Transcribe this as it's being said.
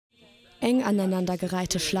Eng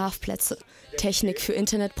aneinandergereihte Schlafplätze, Technik für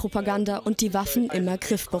Internetpropaganda und die Waffen immer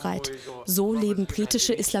griffbereit. So leben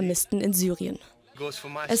britische Islamisten in Syrien.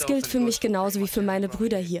 Es gilt für mich genauso wie für meine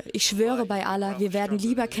Brüder hier. Ich schwöre bei Allah, wir werden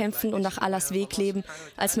lieber kämpfen und nach Allahs Weg leben,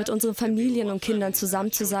 als mit unseren Familien und Kindern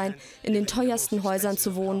zusammen zu sein, in den teuersten Häusern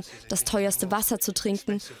zu wohnen, das teuerste Wasser zu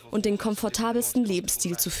trinken und den komfortabelsten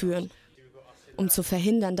Lebensstil zu führen. Um zu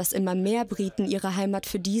verhindern, dass immer mehr Briten ihre Heimat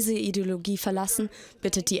für diese Ideologie verlassen,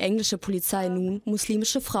 bittet die englische Polizei nun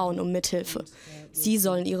muslimische Frauen um Mithilfe. Sie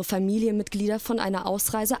sollen ihre Familienmitglieder von einer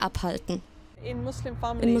Ausreise abhalten.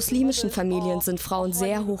 In muslimischen Familien sind Frauen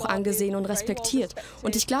sehr hoch angesehen und respektiert.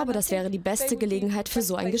 Und ich glaube, das wäre die beste Gelegenheit für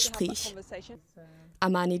so ein Gespräch.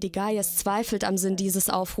 Amani Digayes zweifelt am Sinn dieses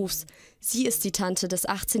Aufrufs. Sie ist die Tante des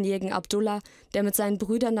 18-jährigen Abdullah, der mit seinen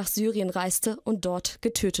Brüdern nach Syrien reiste und dort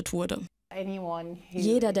getötet wurde.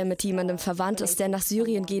 Jeder, der mit jemandem verwandt ist, der nach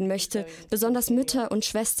Syrien gehen möchte, besonders Mütter und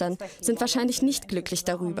Schwestern, sind wahrscheinlich nicht glücklich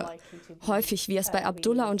darüber. Häufig, wie es bei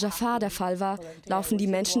Abdullah und Jafar der Fall war, laufen die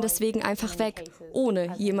Menschen deswegen einfach weg,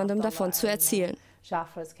 ohne jemandem davon zu erzählen.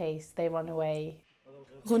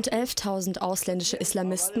 Rund 11.000 ausländische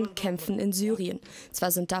Islamisten kämpfen in Syrien.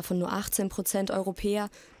 Zwar sind davon nur 18% Europäer,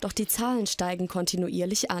 doch die Zahlen steigen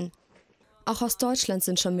kontinuierlich an. Auch aus Deutschland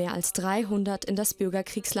sind schon mehr als 300 in das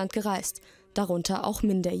Bürgerkriegsland gereist, darunter auch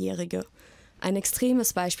Minderjährige. Ein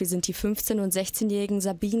extremes Beispiel sind die 15- und 16-jährigen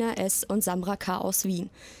Sabina S. und Samra K. aus Wien.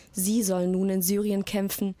 Sie sollen nun in Syrien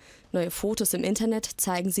kämpfen. Neue Fotos im Internet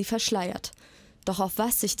zeigen sie verschleiert. Doch auf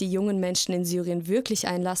was sich die jungen Menschen in Syrien wirklich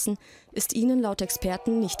einlassen, ist ihnen laut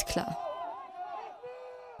Experten nicht klar.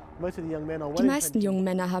 Die meisten jungen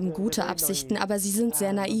Männer haben gute Absichten, aber sie sind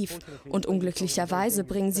sehr naiv und unglücklicherweise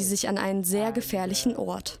bringen sie sich an einen sehr gefährlichen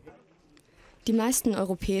Ort. Die meisten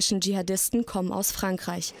europäischen Dschihadisten kommen aus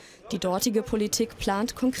Frankreich. Die dortige Politik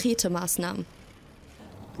plant konkrete Maßnahmen.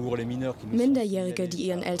 Minderjährige, die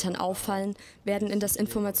ihren Eltern auffallen, werden in das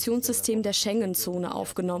Informationssystem der Schengen-Zone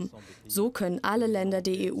aufgenommen. So können alle Länder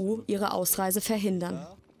der EU ihre Ausreise verhindern.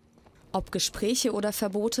 Ob Gespräche oder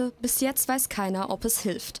Verbote, bis jetzt weiß keiner, ob es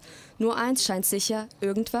hilft. Nur eins scheint sicher,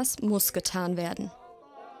 irgendwas muss getan werden.